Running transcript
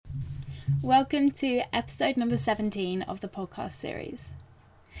Welcome to episode number 17 of the podcast series.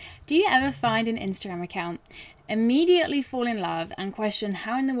 Do you ever find an Instagram account, immediately fall in love and question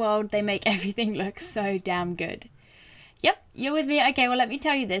how in the world they make everything look so damn good? Yep, you're with me. Okay, well, let me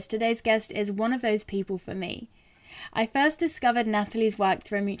tell you this. Today's guest is one of those people for me. I first discovered Natalie's work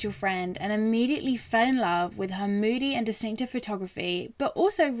through a mutual friend and immediately fell in love with her moody and distinctive photography, but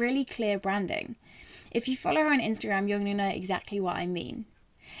also really clear branding. If you follow her on Instagram, you're going to know exactly what I mean.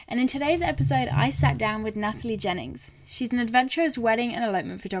 And in today's episode, I sat down with Natalie Jennings. She's an adventurous wedding and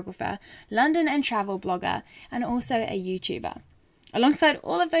elopement photographer, London and travel blogger, and also a YouTuber. Alongside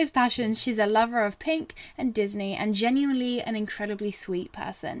all of those passions, she's a lover of Pink and Disney and genuinely an incredibly sweet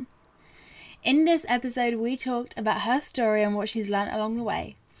person. In this episode, we talked about her story and what she's learned along the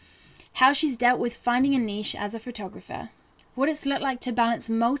way, how she's dealt with finding a niche as a photographer, what it's looked like to balance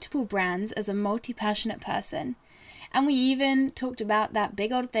multiple brands as a multi-passionate person, and we even talked about that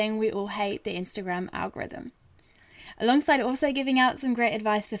big old thing we all hate, the Instagram algorithm. Alongside also giving out some great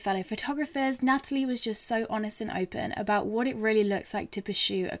advice for fellow photographers, Natalie was just so honest and open about what it really looks like to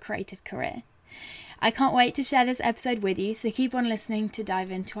pursue a creative career. I can't wait to share this episode with you, so keep on listening to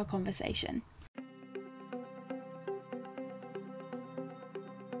dive into our conversation.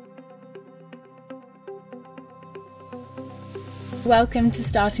 Welcome to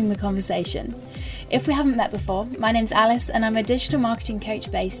Starting the Conversation. If we haven't met before, my name's Alice and I'm a digital marketing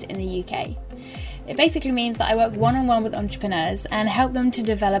coach based in the UK. It basically means that I work one-on-one with entrepreneurs and help them to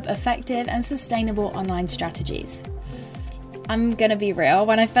develop effective and sustainable online strategies. I'm gonna be real,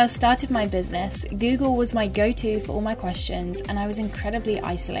 when I first started my business, Google was my go-to for all my questions and I was incredibly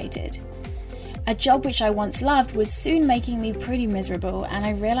isolated. A job which I once loved was soon making me pretty miserable and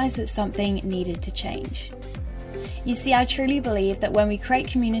I realised that something needed to change. You see, I truly believe that when we create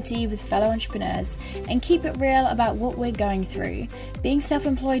community with fellow entrepreneurs and keep it real about what we're going through, being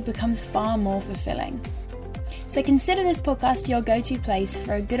self-employed becomes far more fulfilling. So consider this podcast your go-to place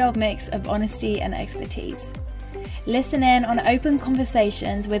for a good old mix of honesty and expertise. Listen in on open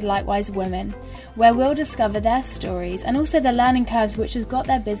conversations with likewise women, where we'll discover their stories and also the learning curves which has got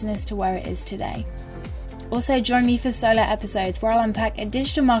their business to where it is today. Also join me for solo episodes where I'll unpack a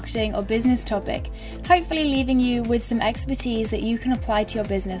digital marketing or business topic, hopefully leaving you with some expertise that you can apply to your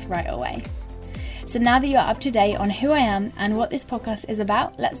business right away. So now that you're up to date on who I am and what this podcast is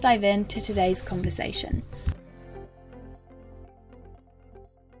about, let's dive into today's conversation.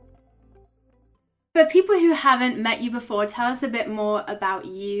 For people who haven't met you before, tell us a bit more about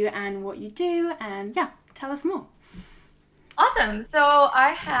you and what you do, and tell us more. Awesome. So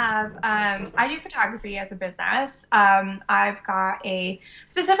I do photography as a business. I've got a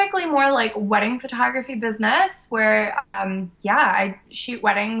specifically more like wedding photography business where, I shoot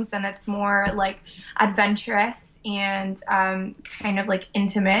weddings and it's more like adventurous and kind of like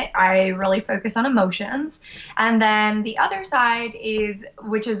intimate. I really focus on emotions. And then the other side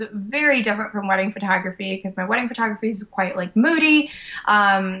which is very different from wedding photography because my wedding photography is quite like moody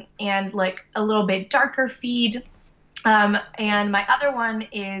and like a little bit darker feed. And my other one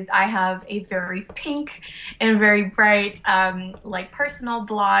is I have a very pink and very bright, like personal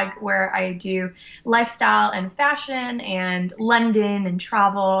blog where I do lifestyle and fashion and London and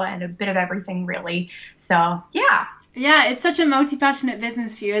travel and a bit of everything really. So, yeah. Yeah, it's such a multi-passionate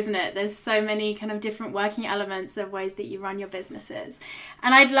business for you, isn't it? There's so many kind of different working elements of ways that you run your businesses.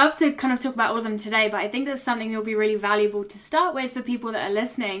 And I'd love to kind of talk about all of them today, but I think that's something that'll be really valuable to start with for people that are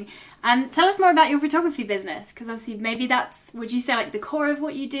listening. And tell us more about your photography business, because obviously maybe that's, would you say, like the core of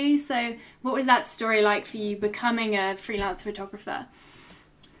what you do? So what was that story like for you becoming a freelance photographer?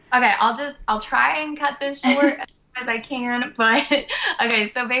 Okay, I'll try and cut this short. As I can, but okay,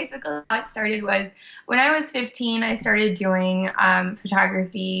 so basically how it started was when I was 15, I started doing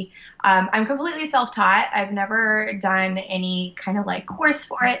photography. I'm completely self-taught. I've never done any kind of like course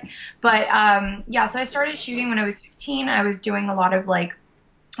for it, but so I started shooting when I was 15. I was doing a lot of like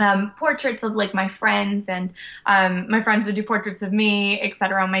portraits of like my friends and my friends would do portraits of me,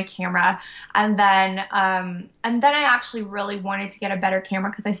 etc. on my camera. And then I actually really wanted to get a better camera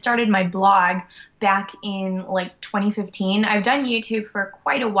because I started my blog back in like 2015. I've done YouTube for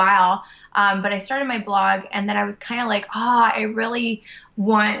quite a while, but I started my blog and then I was kind of like, I really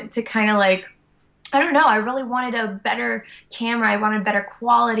want to kind of like, I don't know, I really wanted a better camera. I wanted better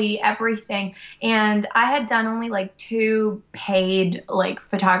quality, everything. And I had done only like 2 paid like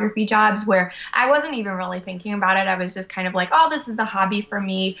photography jobs where I wasn't even really thinking about it. I was just kind of like, this is a hobby for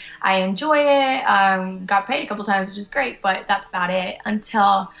me. I enjoy it. Got paid a couple times, which is great, but that's about it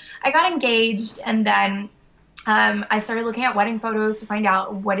until I got engaged. And then I started looking at wedding photos to find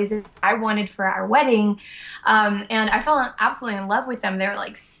out what is it I wanted for our wedding. And I fell absolutely in love with them. They were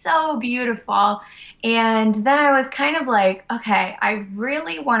like so beautiful. And then I was kind of like, okay, I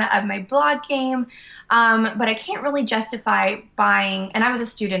really want to up my blog game, but I can't really justify buying. And I was a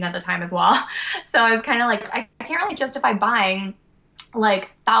student at the time as well. So I was kind of like, I can't really justify buying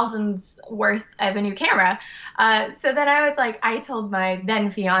like thousands worth of a new camera. So then I was like, I told my then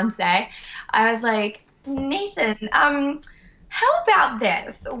fiance, I was like, Nathan, how about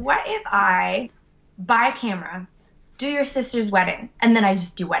this? What if I buy a camera, do your sister's wedding, and then I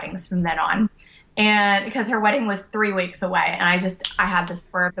just do weddings from then on? And because her wedding was 3 weeks away, and I had the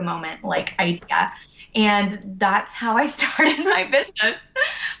spur of the moment like idea. And that's how I started my business,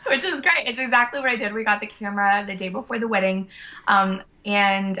 which is great. It's exactly what I did. We got the camera the day before the wedding.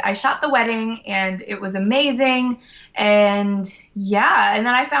 And I shot the wedding, and it was amazing. And yeah, and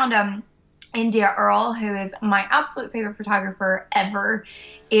then I found India Earle, who is my absolute favorite photographer ever.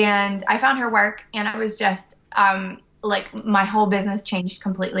 And I found her work, and I was just like my whole business changed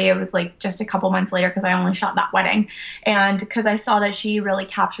completely. It was like just a couple months later because I only shot that wedding. And because I saw that she really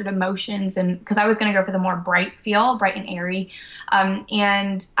captured emotions, and because I was going to go for the more bright feel, bright and airy.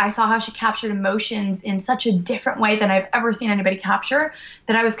 And I saw how she captured emotions in such a different way than I've ever seen anybody capture,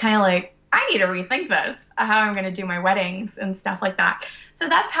 that I was kind of like, I need to rethink this, how I'm going to do my weddings and stuff like that. So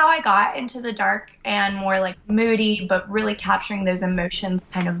that's how I got into the dark and more like moody, but really capturing those emotions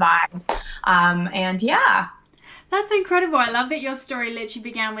kind of vibe. And yeah. That's incredible. I love that your story literally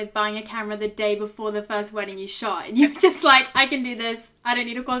began with buying a camera the day before the first wedding you shot. And you're just like, I can do this. I don't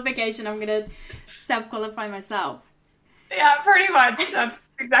need a qualification. I'm going to self-qualify myself. Yeah, pretty much. That's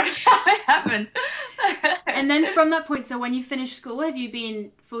exactly how it happened. And then from that point, so when you finished school, have you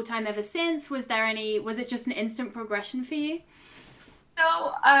been full-time ever since? Was it just an instant progression for you?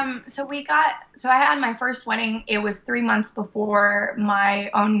 So I had my first wedding. It was 3 months before my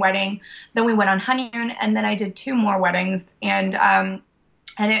own wedding. Then we went on honeymoon, and then I did 2 more weddings. And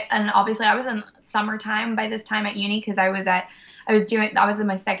obviously I was in summertime by this time at uni, because I was in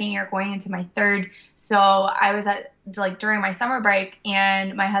my second year going into my third. So I was at like during my summer break,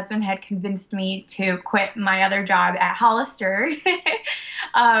 and my husband had convinced me to quit my other job at Hollister.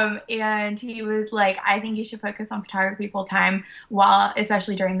 And he was like, I think you should focus on photography full time,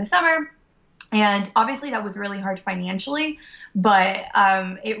 especially during the summer. And obviously that was really hard financially, but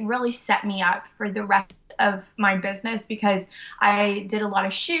it really set me up for the rest of my business, because I did a lot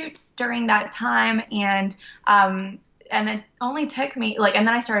of shoots during that time. And it only took me and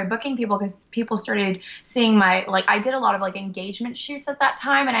then I started booking people, because people started seeing I did a lot of engagement shoots at that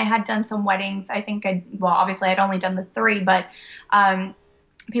time, and I had done some weddings. I think obviously I'd only done the 3, but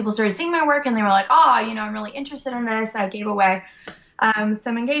people started seeing my work, and they were like, oh, I'm really interested in this. I gave away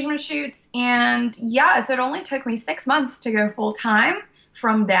some engagement shoots, and yeah, so it only took me 6 months to go full time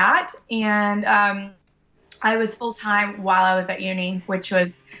from that. And I was full time while I was at uni, which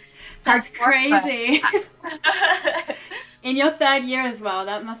was that's crazy. In your third year as well,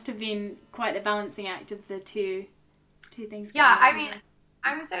 that must have been quite the balancing act of the two things. Yeah, I mean,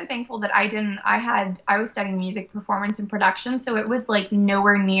 I'm so thankful that I was studying music performance and production, so it was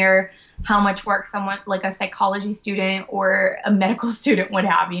nowhere near how much work someone like a psychology student or a medical student would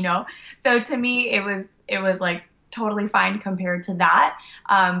have, So to me, it was totally fine compared to that.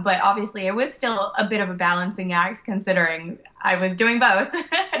 But obviously it was still a bit of a balancing act, considering I was doing both.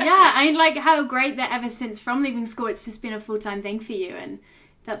 Yeah, I mean, how great that ever since from leaving school, it's just been a full-time thing for you, and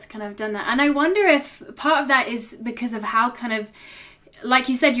that's kind of done that. And I wonder if part of that is because of how kind of, like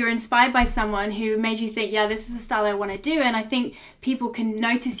you said, you're inspired by someone who made you think, yeah, this is the style I want to do. And I think people can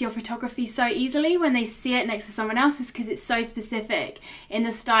notice your photography so easily when they see it next to someone else's, because it's so specific in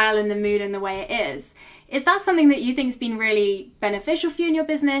the style and the mood and the way it is. Is that something that you think has been really beneficial for you in your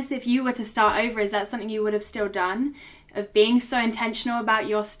business? If you were to start over, is that something you would have still done, of being so intentional about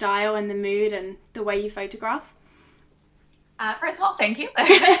your style and the mood and the way you photograph? First of all, thank you.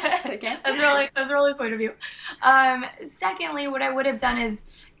 That's okay. That's really sweet of you. Secondly, what I would have done is,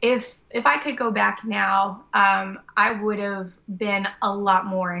 if I could go back now, I would have been a lot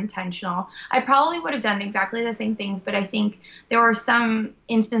more intentional. I probably would have done exactly the same things, but I think there were some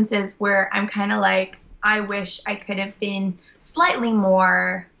instances where I'm kind of like, I wish I could have been slightly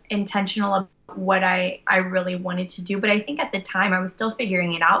more intentional about what I really wanted to do. But I think at the time I was still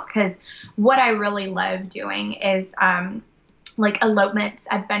figuring it out, because what I really love doing is elopements,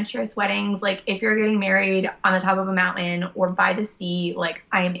 adventurous weddings. If you're getting married on the top of a mountain or by the sea,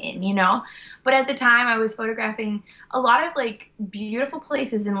 I am in, But at the time I was photographing a lot of beautiful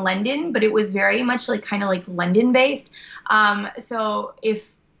places in London, but it was very much kind of London based. So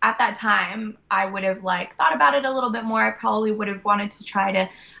if at that time, I would have like thought about it a little bit more. I probably would have wanted to try to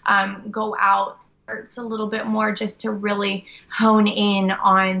go out a little bit more just to really hone in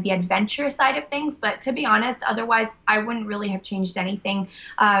on the adventure side of things. But to be honest, otherwise, I wouldn't really have changed anything,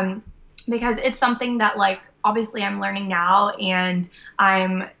 because it's something that like obviously I'm learning now, and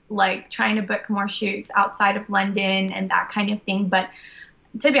I'm like trying to book more shoots outside of London and that kind of thing. But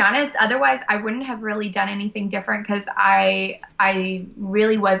to be honest, otherwise I wouldn't have really done anything different, because I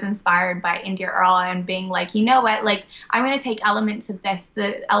really was inspired by India Earl and being like, you know what, like I'm going to take elements of this,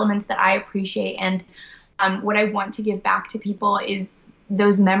 the elements that I appreciate, and what I want to give back to people is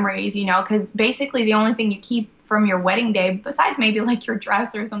those memories, you know, because basically the only thing you keep from your wedding day, besides maybe like your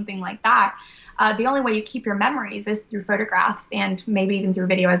dress or something like that, the only way you keep your memories is through photographs, and maybe even through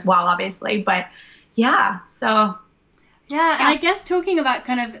video as well, obviously. But yeah, so yeah, and I guess talking about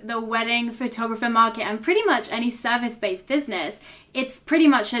kind of the wedding photographer market and pretty much any service-based business, it's pretty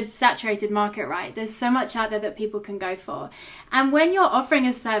much a saturated market, right? There's so much out there that people can go for. And when you're offering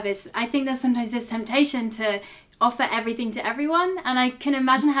a service, I think there's sometimes this temptation to offer everything to everyone. And I can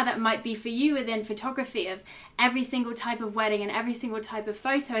imagine how that might be for you within photography, of every single type of wedding and every single type of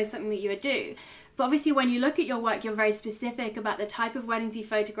photo is something that you would do. But obviously when you look at your work, you're very specific about the type of weddings you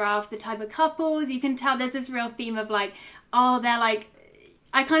photograph, the type of couples. You can tell there's this real theme of like, oh, they're like,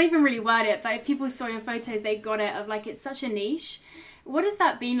 I can't even really word it, but if people saw your photos, they got it, of like, it's such a niche. What has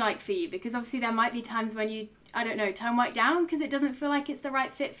that been like for you? Because obviously there might be times when you, I don't know, tone work down because it doesn't feel like it's the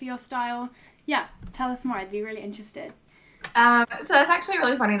right fit for your style. Yeah, tell us more. I'd be really interested. So that's actually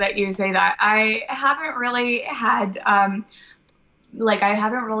really funny that you say that. I haven't really had, I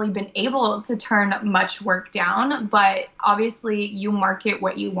haven't really been able to turn much work down, but obviously you market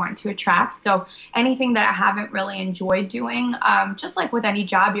what you want to attract. So anything that I haven't really enjoyed doing, just like with any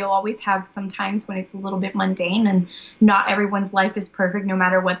job, you'll always have some times when it's a little bit mundane, and not everyone's life is perfect, no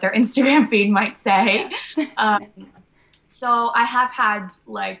matter what their Instagram feed might say. Yes. So I have had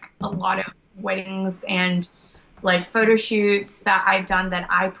like a lot of weddings and like photo shoots that I've done that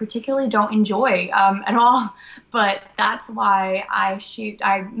I particularly don't enjoy at all. But that's why I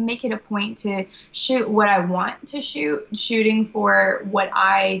make it a point to shoot what I want to shoot, shooting for what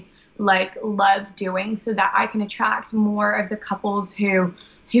I like love doing, so that I can attract more of the couples who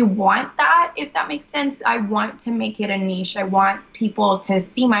want that, if that makes sense. I want to make it a niche. I want people to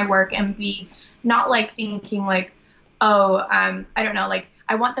see my work and be not like thinking like, oh, I don't know, like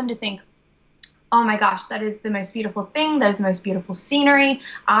I want them to think, oh my gosh, that is the most beautiful thing. That is the most beautiful scenery.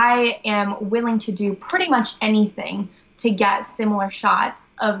 I am willing to do pretty much anything to get similar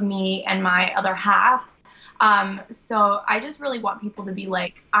shots of me and my other half. So I just really want people to be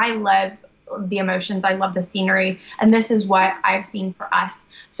like, I love the emotions, I love the scenery, and this is what I've seen for us.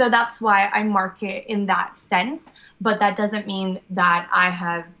 So that's why I market in that sense. But that doesn't mean that I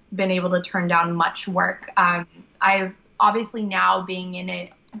have been able to turn down much work. I've obviously, now being in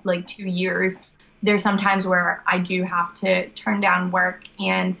it like 2 years, there's some times where I do have to turn down work,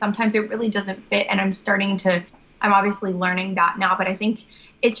 and sometimes it really doesn't fit. And I'm obviously learning that now, but I think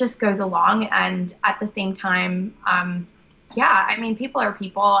it just goes along. And at the same time, yeah, I mean, people are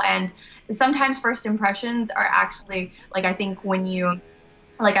people, and sometimes first impressions are actually like, I think when you,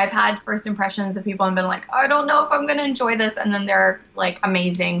 like, I've had first impressions of people and been like, I don't know if I'm going to enjoy this. And then they're like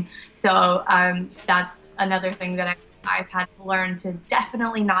amazing. So that's another thing that I've had to learn, to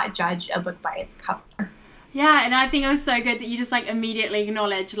definitely not judge a book by its cover. Yeah, and I think it was so good that you just like immediately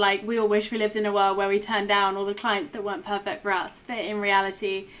acknowledge, like, we all wish we lived in a world where we turned down all the clients that weren't perfect for us. But in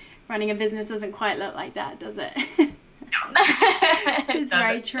reality, running a business doesn't quite look like that, does it? Which is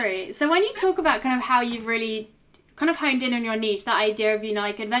very true. So when you talk about kind of how you've really kind of honed in on your niche, that idea of, you know,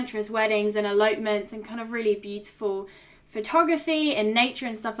 like adventurous weddings and elopements and kind of really beautiful photography and nature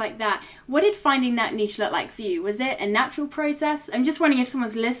and stuff like that, what did finding that niche look like for you? Was it a natural process? I'm just wondering if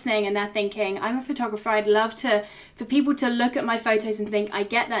someone's listening and they're thinking, I'm a photographer, I'd love for people to look at my photos and think, I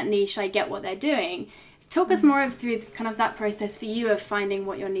get that niche, I get what they're doing. Talk us more through kind of that process for you of finding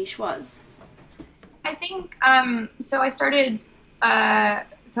what your niche was. I think, so I started,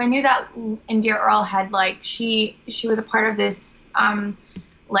 so I knew that India Earl had, like, she was a part of this,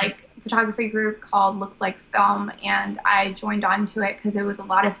 like, photography group called Look Like Film, and I joined onto it because it was a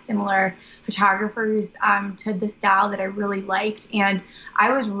lot of similar photographers to the style that I really liked, and I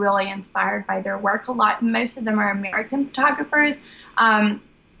was really inspired by their work a lot. Most of them are American photographers,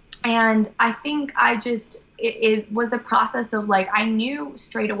 and I think it was a process of, like, I knew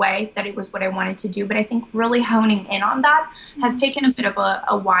straight away that it was what I wanted to do, but I think really honing in on that has taken a bit of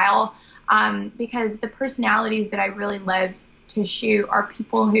a while, because the personalities that I really love to shoot are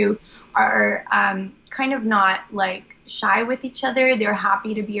people who are kind of not like shy with each other. They're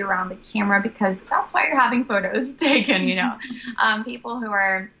happy to be around the camera because that's why you're having photos taken, you know. People who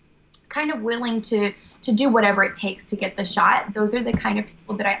are kind of willing to do whatever it takes to get the shot. Those are the kind of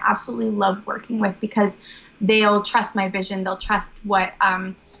people that I absolutely love working with because they'll trust my vision. They'll trust what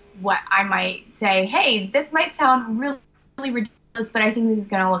I might say. Hey, this might sound really, really ridiculous, but I think this is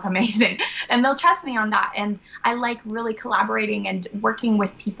going to look amazing. And they'll trust me on that. And I like really collaborating and working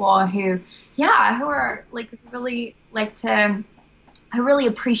with people who are like really like to, who really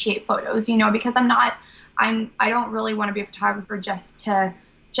appreciate photos, you know, because I don't really want to be a photographer just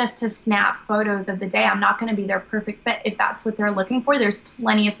to snap photos of the day. I'm not going to be their perfect fit if that's what they're looking for. There's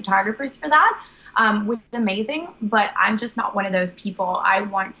plenty of photographers for that, which is amazing, but I'm just not one of those people. I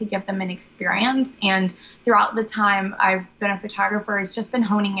want to give them an experience, and throughout the time I've been a photographer, it's just been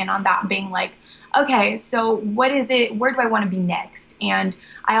honing in on that, being like, okay, so what is it? Where do I want to be next? And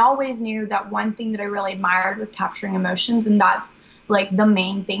I always knew that one thing that I really admired was capturing emotions, and that's like the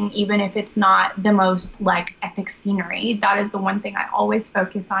main thing, even if it's not the most like epic scenery. That is the one thing I always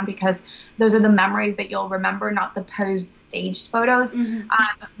focus on because those are the memories that you'll remember, not the posed staged photos.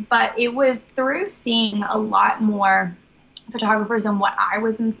 But it was through seeing a lot more photographers and what I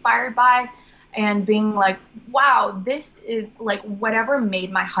was inspired by and being like, wow, this is like whatever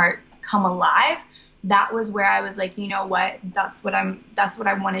made my heart come alive. That was where I was like, you know what, that's what I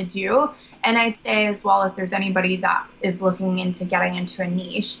want to do. And I'd say as well, if there's anybody that is looking into getting into a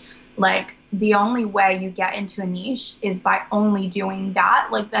niche, like the only way you get into a niche is by only doing that.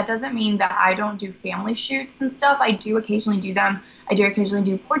 Like that doesn't mean that I don't do family shoots and stuff. I do occasionally do them. I do occasionally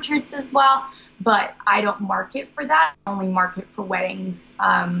do portraits as well, but I don't market for that. I only market for weddings.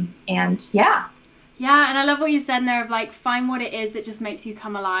 And yeah. Yeah, and I love what you said there of like, find what it is that just makes you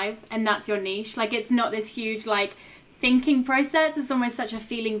come alive, and that's your niche. Like, it's not this huge like thinking process. It's almost such a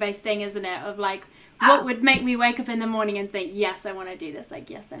feeling based thing, isn't it? Of like, what would make me wake up in the morning and think, yes, I want to do this.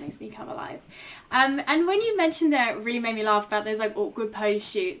 Like, yes, that makes me come alive. And when you mentioned that, it really made me laugh about those like awkward pose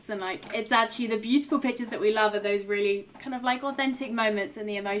shoots, and like, it's actually the beautiful pictures that we love are those really kind of like authentic moments and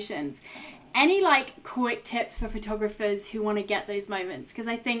the emotions. Any like quick tips for photographers who want to get those moments? Because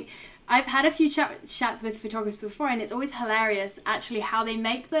I think I've had a few chats with photographers before, and it's always hilarious actually how they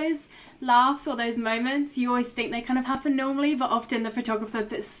make those laughs or those moments. You always think they kind of happen normally, but often the photographer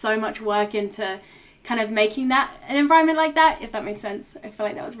puts so much work into kind of making that an environment like that, if that makes sense. I feel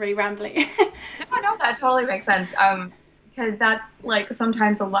like that was really rambly. No, that totally makes sense. Because that's like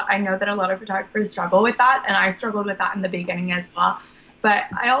sometimes I know that a lot of photographers struggle with that, and I struggled with that in the beginning as well. But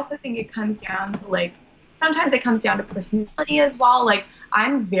I also think it comes down to like, sometimes it comes down to personality as well. Like,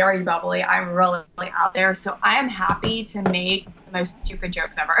 I'm very bubbly. I'm really out there. So I am happy to make the most stupid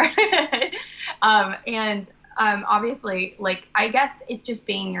jokes ever. Obviously, like, I guess it's just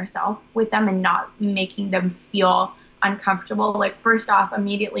being yourself with them and not making them feel uncomfortable. Like, first off,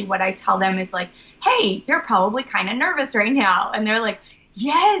 immediately what I tell them is like, hey, you're probably kind of nervous right now. And they're like,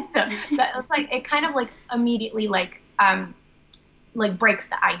 yes. It's like, it kind of like immediately like breaks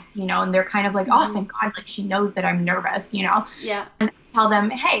the ice, you know, and they're kind of like, oh, thank God, like she knows that I'm nervous, you know? Yeah. And tell them,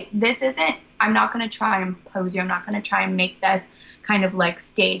 hey, I'm not going to try and pose you. I'm not going to try and make this kind of like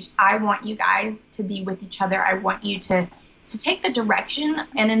staged. I want you guys to be with each other. I want you to take the direction.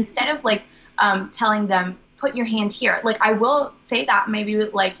 And instead of like telling them, put your hand here, like I will say that maybe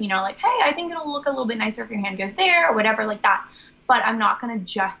like, you know, like, hey, I think it'll look a little bit nicer if your hand goes there or whatever like that. But I'm not going to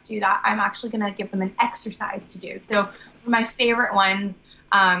just do that. I'm actually going to give them an exercise to do. So my favorite ones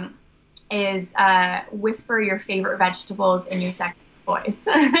is whisper your favorite vegetables in your second voice.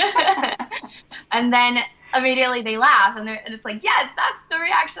 And then immediately they laugh, and it's like, yes, that's the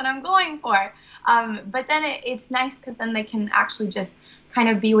reaction I'm going for. But then it's nice because then they can actually just kind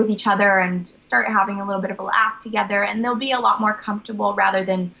of be with each other and start having a little bit of a laugh together, and they'll be a lot more comfortable rather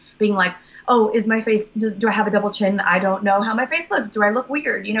than being like, oh, is my face, do I have a double chin? I don't know how my face looks. Do I look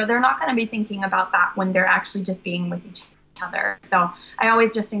weird? You know, they're not going to be thinking about that when they're actually just being with each other. So I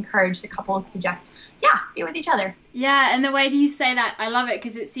always just encourage the couples to just, be with each other. Yeah, and the way that you say that, I love it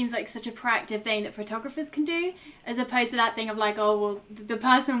because it seems like such a proactive thing that photographers can do, as opposed to that thing of like, oh, well, the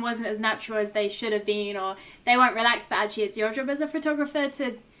person wasn't as natural as they should have been, or they weren't relaxed, but actually it's your job as a photographer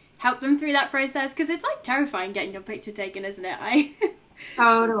to help them through that process, because it's like terrifying getting your picture taken, isn't it?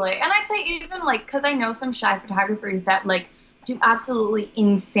 Totally. And I'd say even like, because I know some shy photographers that like do absolutely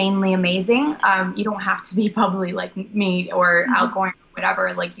insanely amazing. You don't have to be bubbly like me or outgoing or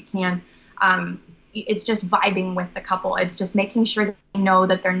whatever. Like you can, it's just vibing with the couple. It's just making sure that they know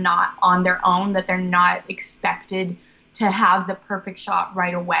that they're not on their own, that they're not expected to have the perfect shot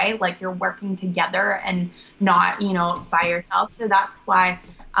right away. Like you're working together and not, by yourself. So that's why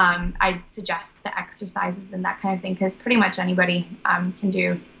I suggest the exercises and that kind of thing, because pretty much anybody can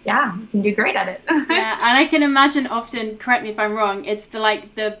do great at it. Yeah, and I can imagine often, correct me if I'm wrong, it's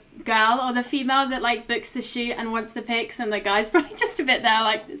the girl or the female that like books the shoot and wants the pics, and the guy's probably just a bit there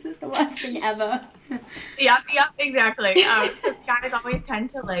like, this is the worst thing ever. Yep, exactly. So guys always tend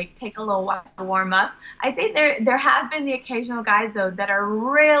to like take a little while to warm up. I say there have been the occasional guys though that are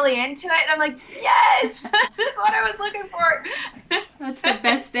really into it, and I'm like, yes, this is what I was looking for. That's the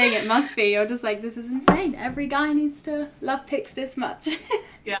best thing. It must be. You're just like, this is insane. Every guy needs to love pics this much.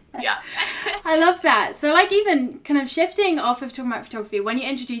 Yeah. I love that. So like, even kind of shifting off of talking about photography, when you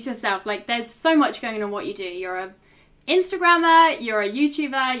introduce yourself, like there's so much going on what you do. You're a Instagrammer, you're a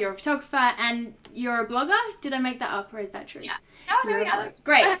YouTuber, you're a photographer, and you're a blogger. Did I make that up, or is that true? Yeah. No,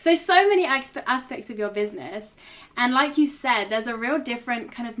 great. So many aspects of your business, and like you said, there's a real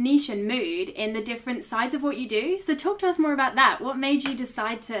different kind of niche and mood in the different sides of what you do. So talk to us more about that. What made you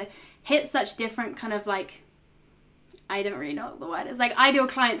decide to hit such different kind of like, I don't really know what the word is, like ideal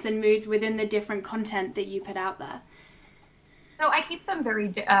clients and moods within the different content that you put out there? So I keep them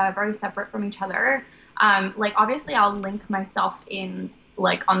very separate from each other. Like obviously I'll link myself in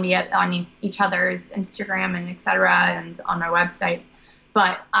like on each other's Instagram and etc. and on my website,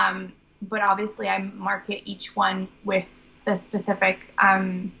 but obviously I market each one with the specific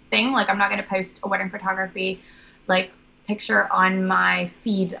thing. Like I'm not going to post a wedding photography like picture on my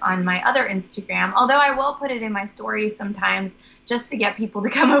feed on my other Instagram, although I will put it in my stories sometimes just to get people to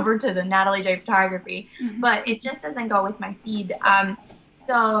come over to the Natalie J Photography, but it just doesn't go with my feed.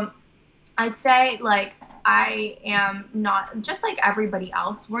 So I'd say like I am not just like everybody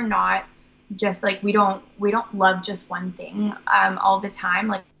else. We're not just like, we don't love just one thing all the time.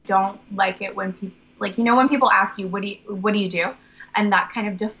 Like don't like it when people like, when people ask you, what do you do? And that kind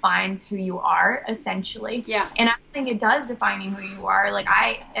of defines who you are essentially. Yeah. And I think it does define who you are. Like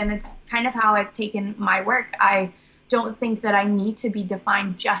and it's kind of how I've taken my work. I don't think that I need to be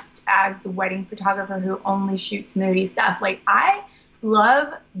defined just as the wedding photographer who only shoots movie stuff. Like I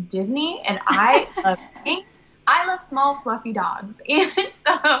love Disney and I love pink. I love small fluffy dogs, and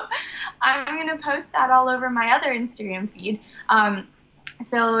so I'm gonna post that all over my other Instagram feed,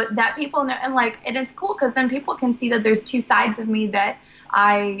 so that people know. And it's cool because then people can see that there's two sides of me, that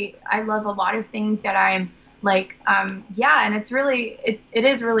I love a lot of things that I'm like, and it's really it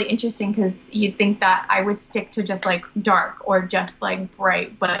is really interesting because you'd think that I would stick to just like dark or just like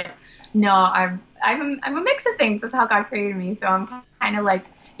bright, but no, I'm a mix of things. That's how God created me. So I'm kind of like,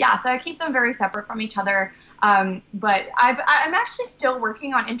 so I keep them very separate from each other. But I'm actually still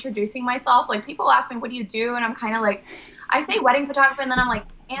working on introducing myself. Like people ask me, what do you do? And I'm kind of like, I say wedding photographer, and then I'm like,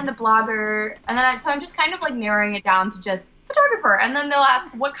 and a blogger. And then so I'm just kind of like narrowing it down to just photographer. And then they'll ask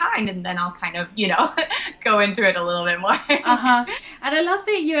what kind, and then I'll kind of, go into it a little bit more. And I love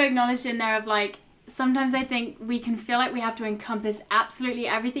that you acknowledged in there of like, sometimes I think we can feel like we have to encompass absolutely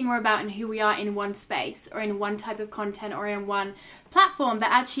everything we're about and who we are in one space or in one type of content or in one platform. But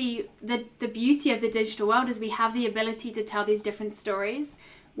actually the beauty of the digital world is we have the ability to tell these different stories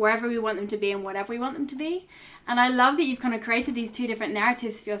wherever we want them to be and whatever we want them to be. And I love that you've kind of created these two different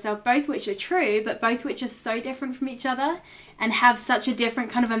narratives for yourself, both which are true, but both which are so different from each other and have such a different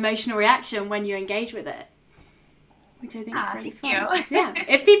kind of emotional reaction when you engage with it, which I think is really fun. Yeah.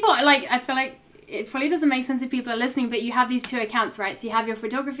 If people like, I feel like it probably doesn't make sense if people are listening, but you have these two accounts, right? So you have your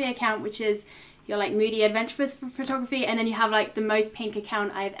photography account, which is your like moody adventurous photography, and then you have like the most pink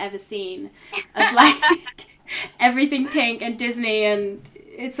account I've ever seen of like everything pink and Disney, and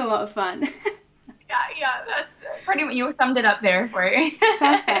it's a lot of fun. Yeah, that's pretty much, you summed it up there for you.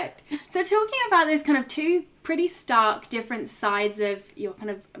 Perfect. So talking about those kind of two pretty stark different sides of your kind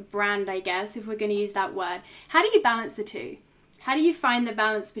of brand, I guess, if we're going to use that word, how do you balance the two? How do you find the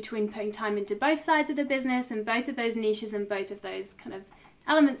balance between putting time into both sides of the business and both of those niches and both of those kind of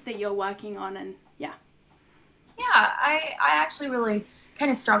elements that you're working on? And I actually really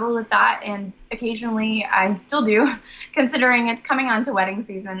kind of struggle with that, and occasionally I still do, considering it's coming on to wedding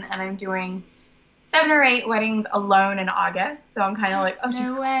season and I'm doing 7 or 8 weddings alone in August. So I'm kind of like, oh,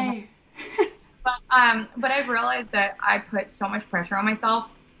 no way. But I've realized that I put so much pressure on myself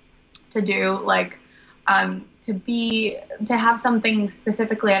to do like, to have something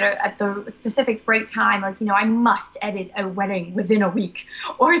specifically at the specific break time, like, I must edit a wedding within a week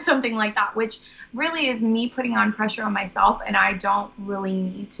or something like that, which really is me putting on pressure on myself, and I don't really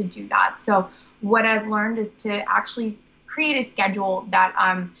need to do that. So what I've learned is to actually create a schedule that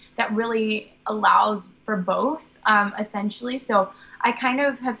that really allows for both, essentially. So I kind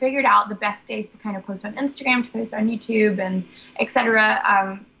of have figured out the best days to kind of post on Instagram, to post on YouTube, and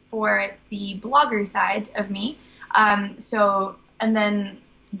etc. For the blogger side of me. And then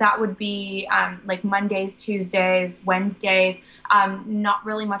that would be like Mondays, Tuesdays, Wednesdays, not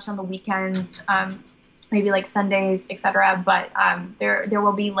really much on the weekends, maybe like Sundays, etc. But there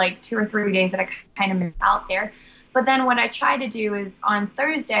will be like 2 or 3 days that I kind of miss out there. But then what I try to do is on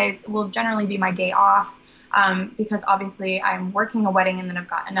Thursdays will generally be my day off, because obviously I'm working a wedding and then I've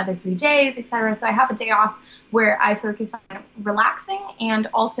got another 3 days, etc. So I have a day off where I focus on relaxing and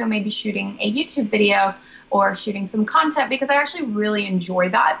also maybe shooting a YouTube video or shooting some content, because I actually really enjoy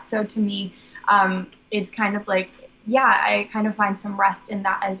that. So to me, it's kind of like, yeah, I kind of find some rest in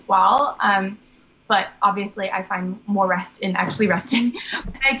that as well. But obviously I find more rest in actually resting.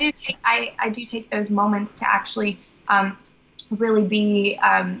 But I do take those moments to actually really be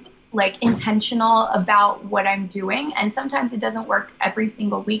like intentional about what I'm doing. And sometimes it doesn't work every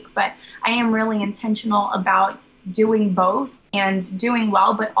single week, but I am really intentional about doing both and doing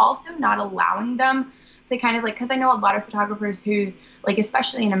well, but also not allowing them to kind of like, because I know a lot of photographers who's like,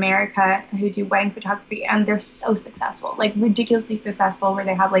 especially in America, who do wedding photography, and they're so successful, like ridiculously successful, where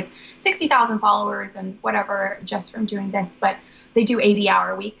they have like 60,000 followers and whatever just from doing this, but they do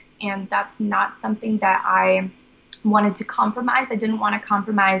 80-hour weeks. And that's not something that I wanted to compromise. I didn't want to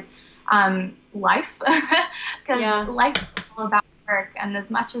compromise life, because life is all about work. And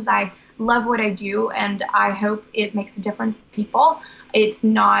as much as I love what I do and I hope it makes a difference to people, it's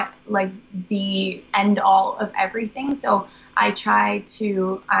not like the end all of everything. So I try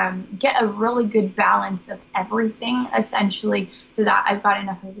to get a really good balance of everything, essentially, so that I've got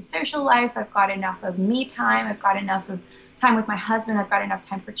enough of a social life, I've got enough of me time, I've got enough of time with my husband, I've got enough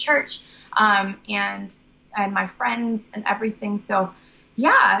time for church, and my friends and everything. So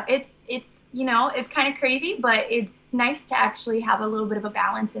yeah, it's you know, it's kind of crazy, but it's nice to actually have a little bit of a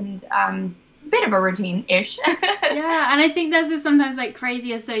balance and bit of a routine-ish. Yeah, and I think there's this sometimes like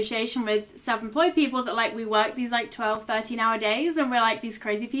crazy association with self-employed people that like we work these like 12, 13-hour days, and we're like these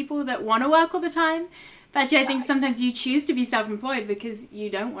crazy people that want to work all the time. But actually, I think sometimes you choose to be self-employed because you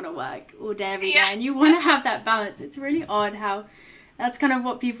don't want to work all day every day, and you want to have that balance. It's really odd how that's kind of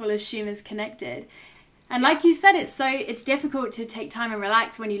what people assume is connected. And like you said, it's difficult to take time and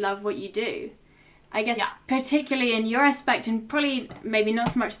relax when you love what you do. I guess particularly in your aspect, and probably maybe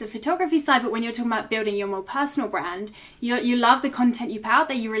not so much the photography side, but when you're talking about building your more personal brand, you love the content you put out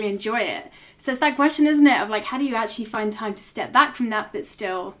there, you really enjoy it. So it's that question, isn't it, of like, how do you actually find time to step back from that but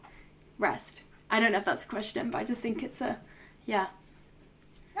still rest? I don't know if that's a question, but I just think it's No,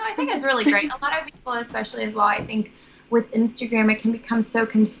 I think it's really great. A lot of people, especially as well, I think with Instagram, it can become so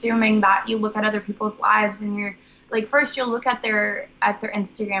consuming that you look at other people's lives and you're like, first you'll look at their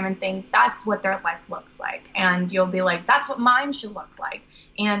Instagram and think that's what their life looks like, and you'll be like, that's what mine should look like,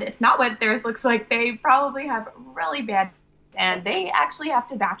 and it's not what theirs looks like. They probably have really bad, and they actually have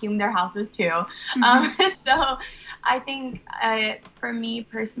to vacuum their houses too. So I think for me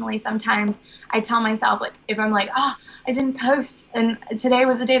personally, sometimes I tell myself, like, if I'm like, oh, I didn't post and today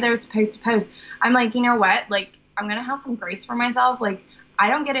was the day that I was supposed to post, I'm like, you know what, like, I'm gonna have some grace for myself. Like, I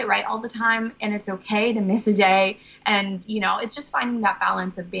don't get it right all the time, and it's okay to miss a day. And, you know, it's just finding that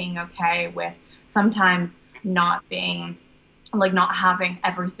balance of being okay with sometimes not being, like, not having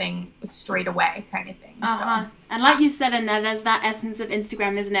everything straight away kind of thing. So. And like you said in there's that essence of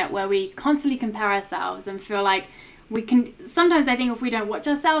Instagram, isn't it, where we constantly compare ourselves and feel like we can, sometimes I think if we don't watch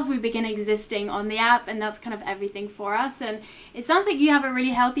ourselves, we begin existing on the app, and that's kind of everything for us. And it sounds like you have a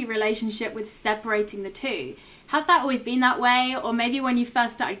really healthy relationship with separating the two. Has that always been that way? Or maybe when you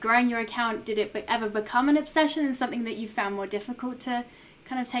first started growing your account, did it ever become an obsession and something that you found more difficult to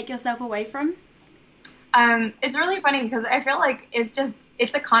kind of take yourself away from? It's really funny because I feel like it's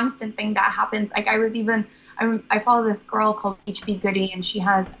a constant thing that happens. Like, I follow this girl called HB Goody, and she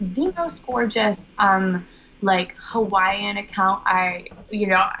has the most gorgeous, like, Hawaiian account. I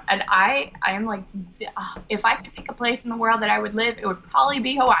am like, if I could pick a place in the world that I would live, it would probably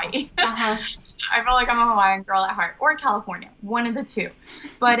be Hawaii. I feel like I'm a Hawaiian girl at heart, or California, one of the two.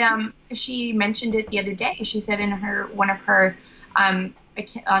 But she mentioned it the other day. She said in one of her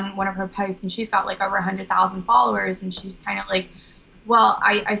posts, and she's got like over 100,000 followers, and she's kind of like, well,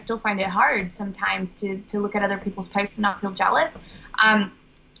 I still find it hard sometimes to look at other people's posts and not feel jealous.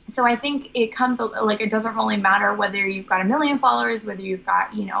 So I think it comes, like, it doesn't really matter whether you've got 1 million followers, whether you've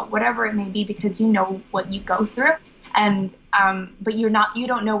got, you know, whatever it may be, because you know what you go through. And but you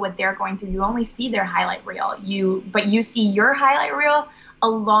don't know what they're going through. You only see their highlight reel. But you see your highlight reel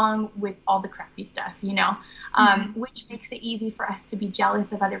along with all the crappy stuff, you know, which makes it easy for us to be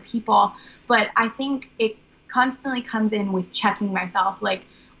jealous of other people. But I think it constantly comes in with checking myself, like,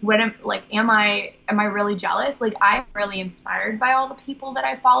 am I really jealous? Like, I'm really inspired by all the people that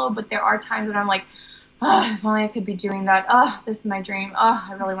I follow, but there are times when I'm like, oh, if only I could be doing that. Oh, this is my dream. Oh,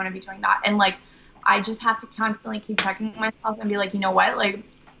 I really want to be doing that. And like, I just have to constantly keep checking myself and be like, you know what? Like,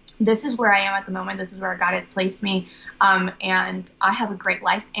 this is where I am at the moment. This is where God has placed me. And I have a great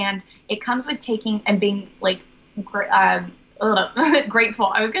life. And it comes with taking and being like,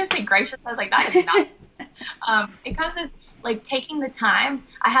 grateful. I was going to say gracious. I was like, that is not. It comes with like taking the time.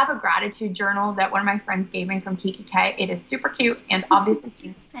 I have a gratitude journal that one of my friends gave me from Kiki K. It is super cute and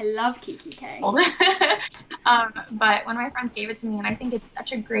obviously I love Kiki K. But one of my friends gave it to me, and I think it's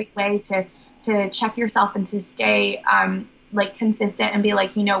such a great way to check yourself and to stay like consistent and be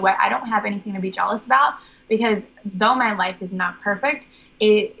like, you know what, I don't have anything to be jealous about, because though my life is not perfect,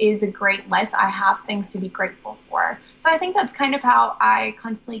 it is a great life. I have things to be grateful for. So I think that's kind of how I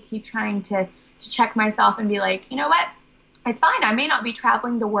constantly keep trying to check myself and be like, you know what, it's fine. I may not be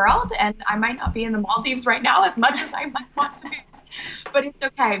traveling the world, and I might not be in the Maldives right now as much as I might want to be. But it's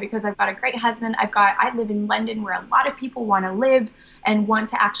okay, because I've got a great husband. I live in London, where a lot of people want to live and want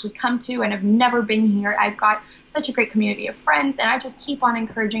to actually come to, and have never been here. I've got such a great community of friends, and I just keep on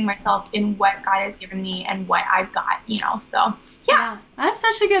encouraging myself in what God has given me and what I've got, you know. So yeah. That's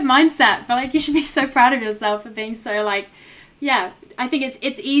such a good mindset. But like, you should be so proud of yourself for being so like, yeah. I think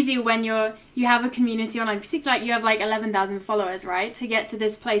it's easy when you have a community online, particularly like you have like 11,000 followers, right? To get to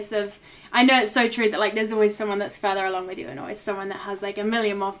this place of, I know it's so true that like there's always someone that's further along with you, and always someone that has like 1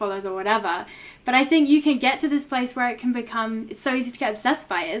 million more followers or whatever. But I think you can get to this place where it can become, it's so easy to get obsessed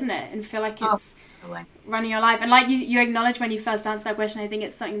by it, isn't it? And feel like it's running your life. And like you acknowledged when you first answered that question, I think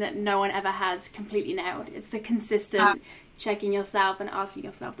it's something that no one ever has completely nailed. It's the consistent checking yourself and asking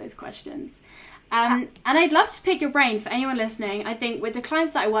yourself those questions. And I'd love to pick your brain for anyone listening. I think with the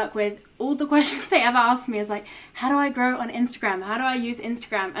clients that I work with, all the questions they ever ask me is like, how do I grow on Instagram? How do I use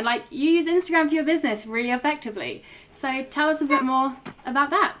Instagram? And like, you use Instagram for your business really effectively. So tell us a bit more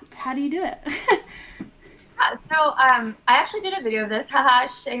about that. How do you do it? So I actually did a video of this. Haha,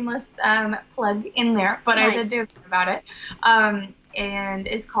 shameless plug in there. But nice. I did do a video about it. And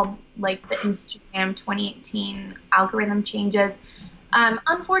it's called like the Instagram 2018 algorithm changes.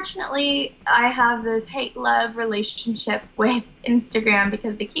 Unfortunately, I have this hate-love relationship with Instagram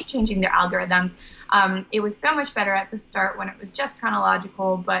because they keep changing their algorithms. It was so much better at the start when it was just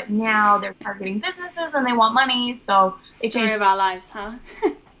chronological, but now they're targeting businesses and they want money, so they changed. Story of our lives, huh?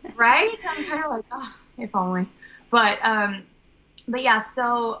 Right? I'm kind of like, oh, if only. But yeah,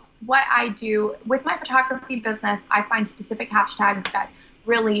 so what I do with my photography business, I find specific hashtags that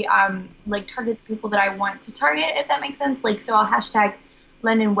really like target the people that I want to target, if that makes sense. Like, so I'll hashtag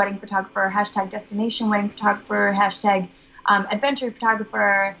London wedding photographer, hashtag destination wedding photographer, hashtag adventure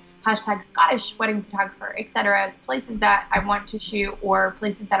photographer, hashtag Scottish wedding photographer, etc. Places that I want to shoot or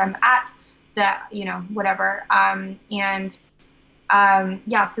places that I'm at, that, you know, whatever.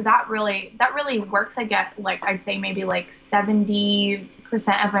 Yeah, so that really works. I get, like, I'd say maybe like 70%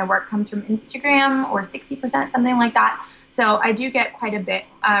 of my work comes from Instagram, or 60%, something like that. So I do get quite a bit.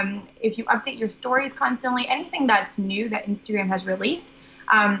 If you update your stories constantly, anything that's new that Instagram has released,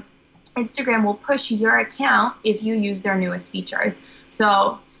 Instagram will push your account if you use their newest features.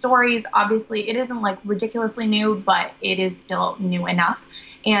 So stories, obviously, it isn't like ridiculously new, but it is still new enough.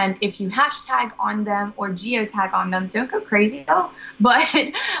 And if you hashtag on them or geotag on them, don't go crazy though. But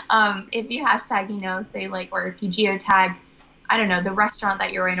if you hashtag, you know, say like, or if you geotag, I don't know, the restaurant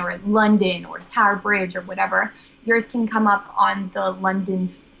that you're in, or London or Tower Bridge or whatever, yours can come up on the London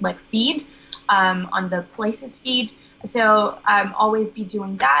like feed, on the places feed. So always be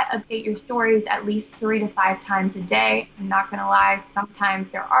doing that. Update your stories at least 3 to 5 times a day. I'm not going to lie. Sometimes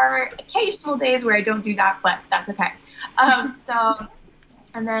there are occasional days where I don't do that, but that's okay.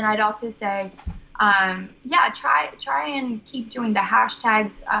 And then I'd also say, yeah, try and keep doing the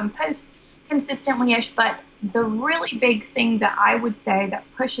hashtags, post consistently-ish. But the really big thing that I would say that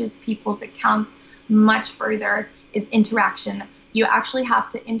pushes people's accounts much further is interaction. You actually have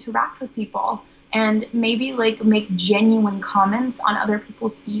to interact with people and maybe like make genuine comments on other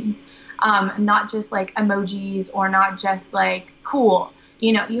people's feeds, not just like emojis or not just like cool.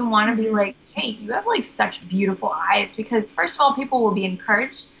 You know, you want to be like, hey, you have like such beautiful eyes, because first of all, people will be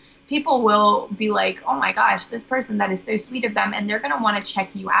encouraged. People will be like, oh my gosh, this person, that is so sweet of them. And they're going to want to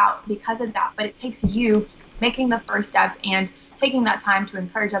check you out because of that. But it takes you making the first step and taking that time to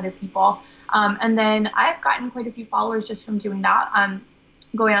encourage other people. And then I've gotten quite a few followers just from doing that.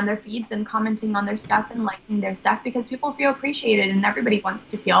 going on their feeds and commenting on their stuff and liking their stuff, because people feel appreciated and everybody wants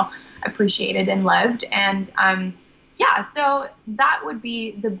to feel appreciated and loved. And yeah, so that would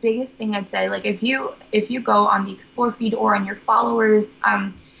be the biggest thing I'd say. Like if you go on the explore feed or on your followers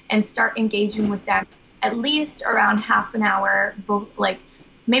and start engaging with them at least around half an hour, like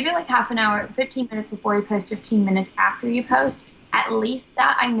maybe like half an hour, 15 minutes before you post, 15 minutes after you post, at least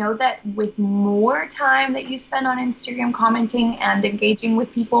that. I know that with more time that you spend on Instagram commenting and engaging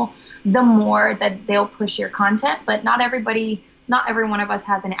with people, the more that they'll push your content. But not every one of us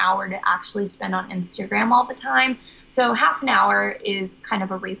has an hour to actually spend on Instagram all the time. So half an hour is kind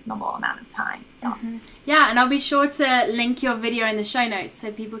of a reasonable amount of time. So yeah, and I'll be sure to link your video in the show notes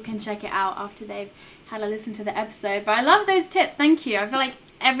so people can check it out after they've had a listen to the episode. But I love those tips. Thank you. I feel like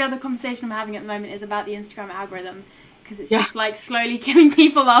every other conversation I'm having at the moment is about the Instagram algorithm, because it's just like slowly killing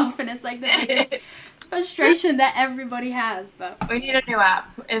people off, and it's like the biggest frustration that everybody has. But we need a new app.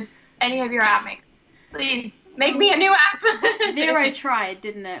 If any of your app makers, please make me a new app. Vero tried,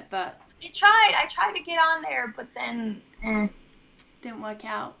 didn't it? But I tried to get on there, but then didn't work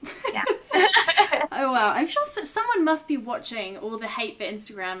out. Yeah. Oh well, I'm sure someone must be watching all the hate for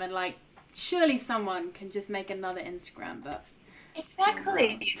Instagram, and like surely someone can just make another Instagram. But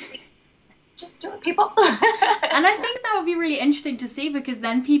exactly. Just do it, people. And I think that would be really interesting to see, because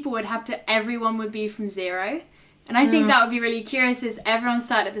then everyone would be from zero. And I think that would be really curious, is everyone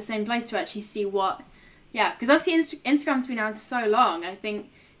started at the same place to actually see because obviously Instagram's been around so long. I think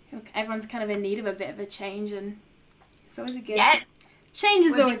everyone's kind of in need of a bit of a change, and it's always a good change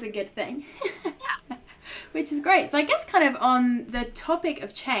is always a good thing. Which is great. So I guess kind of on the topic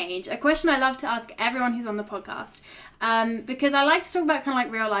of change, a question I love to ask everyone who's on the podcast, because I like to talk about kind of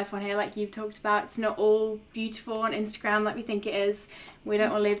like real life on here, like you've talked about. It's not all beautiful on Instagram like we think it is. We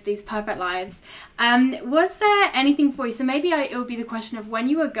don't all live these perfect lives. Was there anything for you? So maybe it would be the question of, when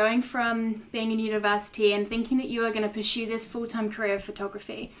you were going from being in university and thinking that you were going to pursue this full-time career of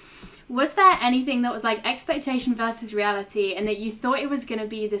photography, was there anything that was like expectation versus reality, and that you thought it was going to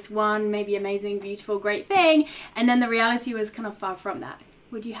be this one maybe amazing, beautiful, great thing, and then the reality was kind of far from that?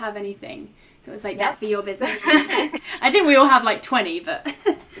 Would you have anything that was like that for your business? I think we all have like 20, but...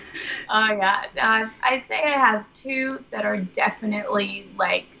 Oh yeah, I say I have two that are definitely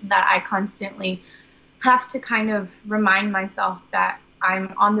like that. I constantly have to kind of remind myself that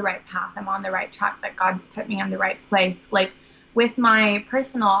I'm on the right path, I'm on the right track, that God's put me on the right place. Like with my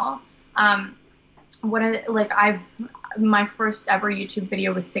personal... my first ever YouTube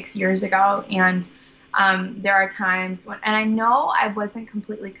video was 6 years ago, and there are times when, and I know I wasn't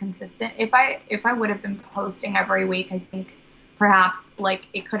completely consistent. If I would have been posting every week, I think perhaps like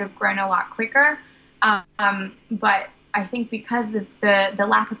it could have grown a lot quicker. But I think because of the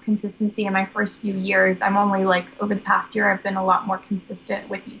lack of consistency in my first few years, I'm only like over the past year, I've been a lot more consistent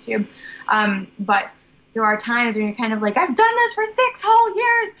with YouTube. But there are times when you're kind of like, I've done this for 6 whole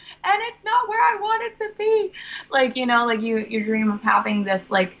years and it's not where I want it to be. Like, you know, like you dream of having this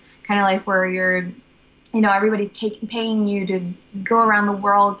like kind of life where you're, you know, everybody's paying you to go around the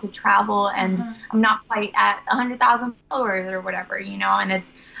world to travel, and I'm not quite at 100,000 followers or whatever, you know, and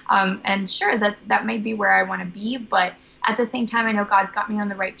it's, and sure that may be where I want to be, but at the same time, I know God's got me on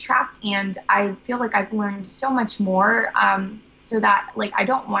the right track, and I feel like I've learned so much more, so that like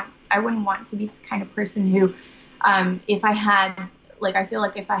I wouldn't want to be this kind of person who, if I had, like, I feel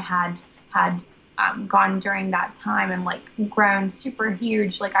like if I had gone during that time and like grown super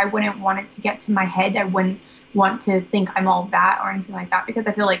huge, like I wouldn't want it to get to my head. I wouldn't want to think I'm all that or anything like that, because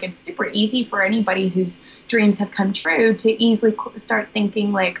I feel like it's super easy for anybody whose dreams have come true to easily start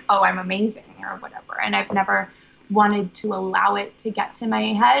thinking like, oh, I'm amazing or whatever. And I've never wanted to allow it to get to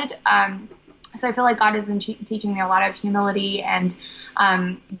my head. So I feel like God has been teaching me a lot of humility, and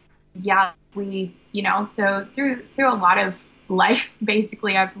so through a lot of life,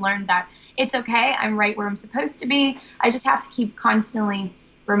 basically, I've learned that it's okay. I'm right where I'm supposed to be. I just have to keep constantly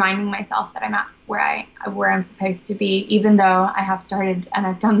reminding myself that I'm at where I'm supposed to be, even though I have started and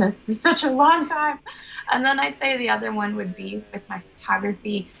I've done this for such a long time. And then I'd say the other one would be with my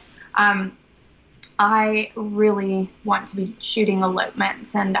photography. I really want to be shooting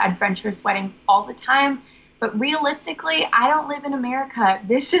elopements and adventurous weddings all the time. But realistically, I don't live in America.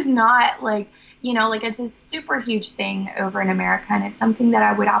 This is not like, you know, like it's a super huge thing over in America, and it's something that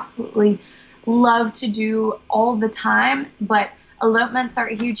I would absolutely love to do all the time. But elopements are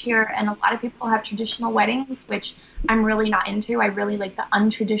huge here, and a lot of people have traditional weddings, which I'm really not into. I really like the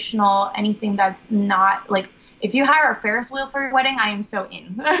untraditional, anything that's not like, if you hire a Ferris wheel for your wedding, I am so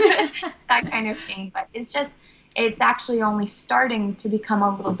in. That kind of thing. But it's actually only starting to become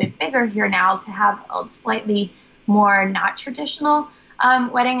a little bit bigger here now, to have a slightly more not traditional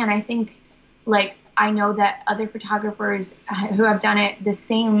wedding, and I think like I know that other photographers who have done it the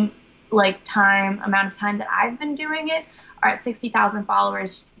same like amount of time that I've been doing it are at 60,000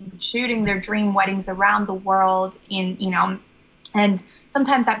 followers, shooting their dream weddings around the world and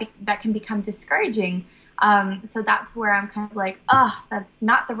sometimes that can become discouraging. So that's where I'm kind of like, that's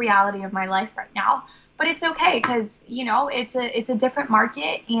not the reality of my life right now, but it's okay because, it's a different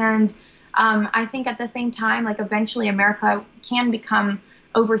market. And I think at the same time, like eventually America can become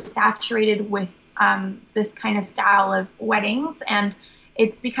oversaturated with this kind of style of weddings, and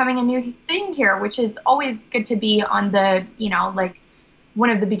it's becoming a new thing here, which is always good to be on the, like one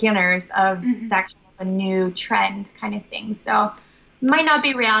of the beginners of that kind of a new trend kind of thing. So might not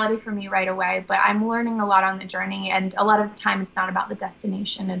be reality for me right away, but I'm learning a lot on the journey. And a lot of the time it's not about the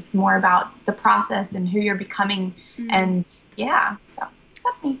destination. It's more about the process and who you're becoming. And yeah, so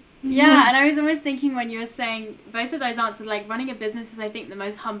that's me. Yeah, and I was always thinking when you were saying both of those answers, like running a business is, I think, the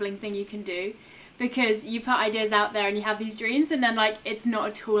most humbling thing you can do, because you put ideas out there and you have these dreams, and then like it's not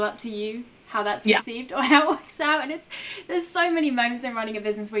at all up to you how that's received or how it works out. And there's so many moments in running a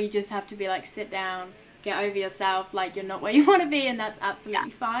business where you just have to be like, sit down, get over yourself, like you're not where you want to be, and that's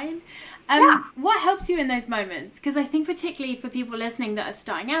absolutely fine. What helps you in those moments? Because I think particularly for people listening that are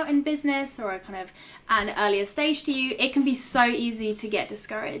starting out in business or are kind of at an earlier stage to you, it can be so easy to get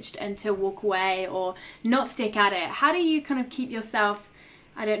discouraged and to walk away or not stick at it. How do you kind of keep yourself,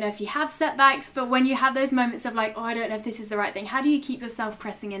 I don't know if you have setbacks, but when you have those moments of like, I don't know if this is the right thing, how do you keep yourself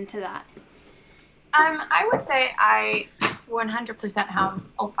pressing into that? I would say I 100% have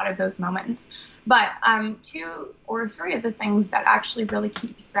a lot of those moments. But 2 or 3 of the things that actually really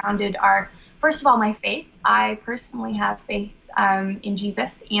keep me grounded are, first of all, my faith. I personally have faith in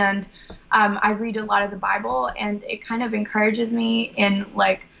Jesus, and I read a lot of the Bible, and it kind of encourages me in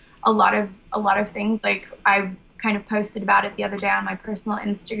like a lot of things. Like I kind of posted about it the other day on my personal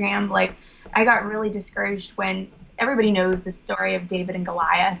Instagram. Like I got really discouraged when everybody knows the story of David and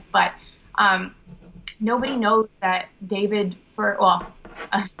Goliath, but nobody knows that David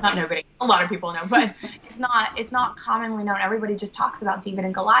not nobody. A lot of people know, but it's not commonly known. Everybody just talks about David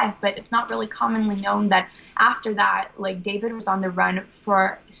and Goliath, but it's not really commonly known that after that, like David was on the run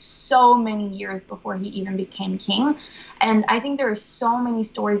for so many years before he even became king. And I think there are so many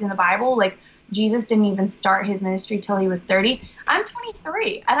stories in the Bible. Like Jesus didn't even start his ministry till he was 30. I'm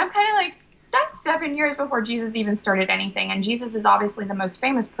 23, and I'm kind of like, that's 7 years before Jesus even started anything. And Jesus is obviously the most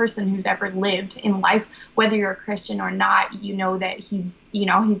famous person who's ever lived in life. Whether you're a Christian or not, you know that he's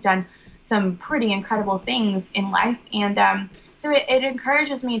done some pretty incredible things in life. And so it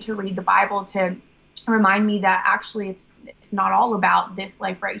encourages me to read the Bible, to remind me that actually it's not all about this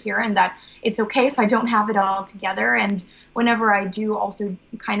life right here, and that it's okay if I don't have it all together. And whenever I do, also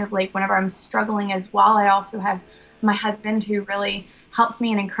kind of like whenever I'm struggling as well, I also have my husband who really helps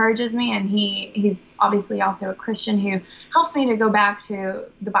me and encourages me, and he's obviously also a Christian who helps me to go back to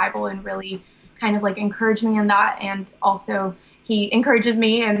the Bible and really kind of like encourage me in that. And also he encourages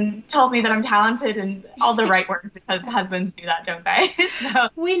me and tells me that I'm talented and all the right words, because husbands do that, don't they? So,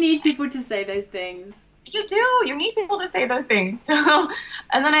 we need people to say those things. You do. You need people to say those things. So,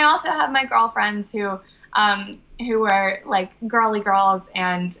 and then I also have my girlfriends who are like girly girls,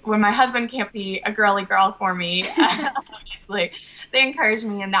 and when my husband can't be a girly girl for me, obviously, they encourage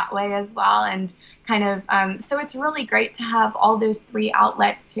me in that way as well. And kind of, so it's really great to have all those 3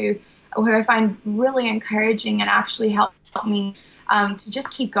 outlets who I find really encouraging and actually help me to just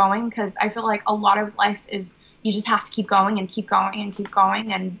keep going, because I feel like a lot of life is you just have to keep going and keep going and keep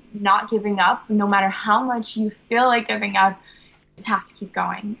going and not giving up. No matter how much you feel like giving up, you just have to keep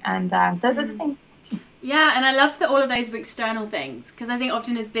going. And those are the things. Yeah, and I love that all of those were external things, because I think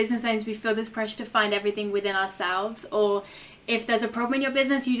often as business owners we feel this pressure to find everything within ourselves, or if there's a problem in your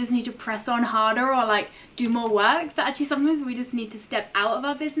business you just need to press on harder or like do more work. But actually sometimes we just need to step out of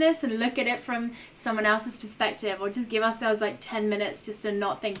our business and look at it from someone else's perspective, or just give ourselves like 10 minutes just to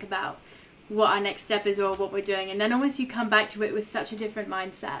not think about what our next step is or what we're doing, and then almost you come back to it with such a different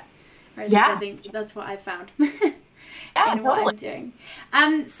mindset. Or at least I think that's what I've found. Yeah, in totally. what I'm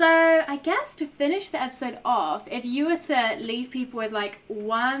doing. So I guess to finish the episode off, if you were to leave people with like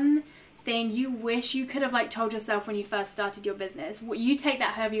one thing you wish you could have like told yourself when you first started your business, you take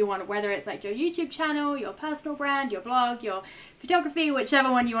that however you want, whether it's like your YouTube channel, your personal brand, your blog, your photography,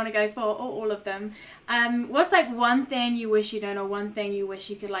 whichever one you want to go for, or all of them. What's like one thing you wish you'd known, or one thing you wish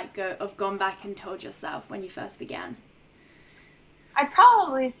you could like gone back and told yourself when you first began? I'd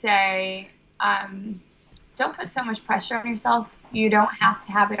probably say don't put so much pressure on yourself. You don't have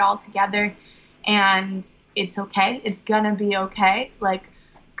to have it all together, and it's okay. It's gonna be okay. Like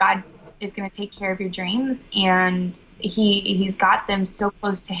God is going to take care of your dreams, and he's got them so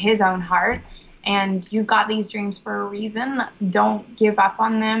close to his own heart, and you've got these dreams for a reason. Don't give up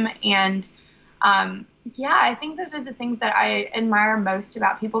on them. And yeah, I think those are the things that I admire most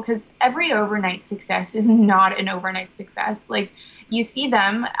about people, because every overnight success is not an overnight success. Like, you see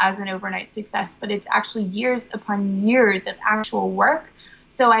them as an overnight success, but it's actually years upon years of actual work.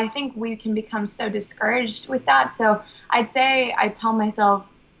 So I think we can become so discouraged with that. So I'd say I tell myself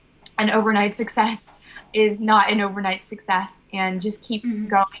an overnight success is not an overnight success, and just keep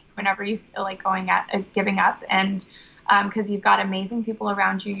going whenever you feel like giving up. And because you've got amazing people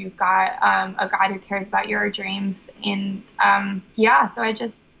around you. You've got a God who cares about your dreams. And yeah, so I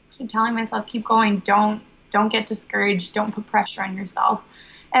just keep telling myself, keep going. Don't get discouraged. Don't put pressure on yourself.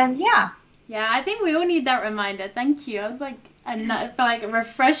 And yeah. Yeah, I think we all need that reminder. Thank you. I was like,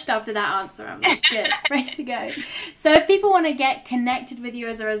 refreshed after that answer. I'm like, good, ready to go. So if people want to get connected with you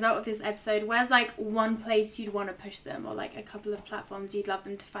as a result of this episode, where's like one place you'd want to push them, or like a couple of platforms you'd love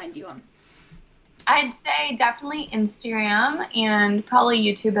them to find you on? I'd say definitely Instagram and probably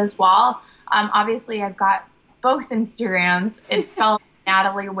YouTube as well. Obviously, I've got both Instagrams. It's spelled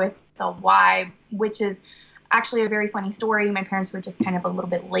Natalie with the Y, which is actually a very funny story. My parents were just kind of a little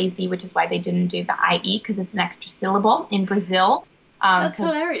bit lazy, which is why they didn't do the IE, because it's an extra syllable in Brazil. That's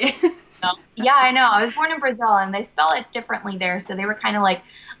hilarious. Yeah, I know. I was born in Brazil, and they spell it differently there. So they were kind of like,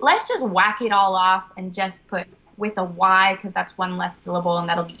 let's just whack it all off and just put with a Y, because that's one less syllable, and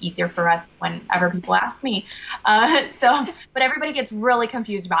that'll be easier for us whenever people ask me. But everybody gets really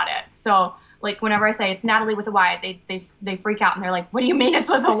confused about it. So like whenever I say it's Natalie with a Y, they freak out, and they're like, what do you mean it's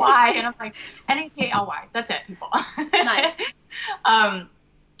with a Y? And I'm like, N-A-T-A-L-Y. That's it, people. Nice.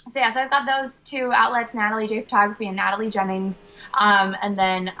 So yeah, so I've got those two outlets, Natalie J Photography and Natalie Jennings. And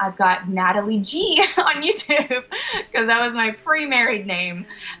then I've got Natalie G on YouTube, because that was my pre-married name.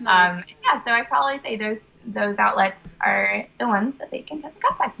 Nice. Yeah, so I probably say those outlets are the ones that they can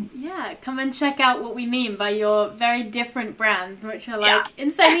contact me. Yeah, come and check out what we mean by your very different brands, which are like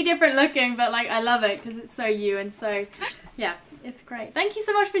insanely different looking, but like I love it because it's so you, and so yeah, it's great. Thank you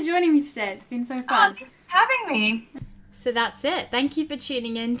so much for joining me today. It's been so fun. Oh, thanks for having me. So that's it. Thank you for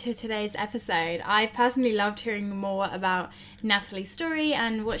tuning in to today's episode. I personally loved hearing more about Natalie's story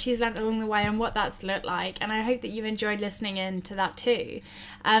and what she's learned along the way and what that's looked like, and I hope that you enjoyed listening in to that too.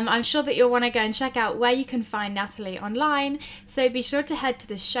 I'm sure that you'll want to go and check out where you can find Natalie online, so be sure to head to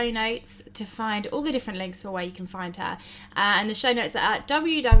the show notes to find all the different links for where you can find her. And the show notes are at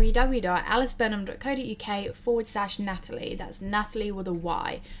www.aliceburnham.co.uk/Natalie. That's Natalie with a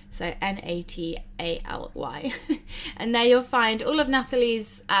Y, so N-A-T-A-L-Y. And there you'll find all of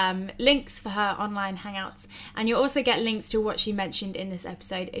Natalie's links for her online hangouts, and you'll also get links to what she mentioned in this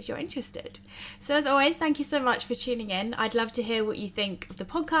episode if you're interested. So as always, thank you so much for tuning in. I'd love to hear what you think of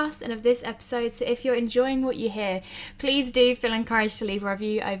the podcast and of this episode, so if you're enjoying what you hear, please do feel encouraged to leave a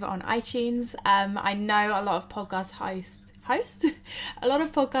review over on iTunes. I know a lot of podcast hosts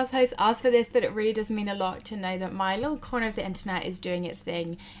ask for this, but it really does mean a lot to know that my little corner of the internet is doing its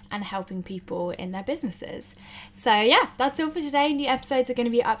thing and helping people in their businesses. So yeah, that's all for today. New episodes are going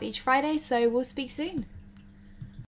to be up each Friday, so we'll speak soon.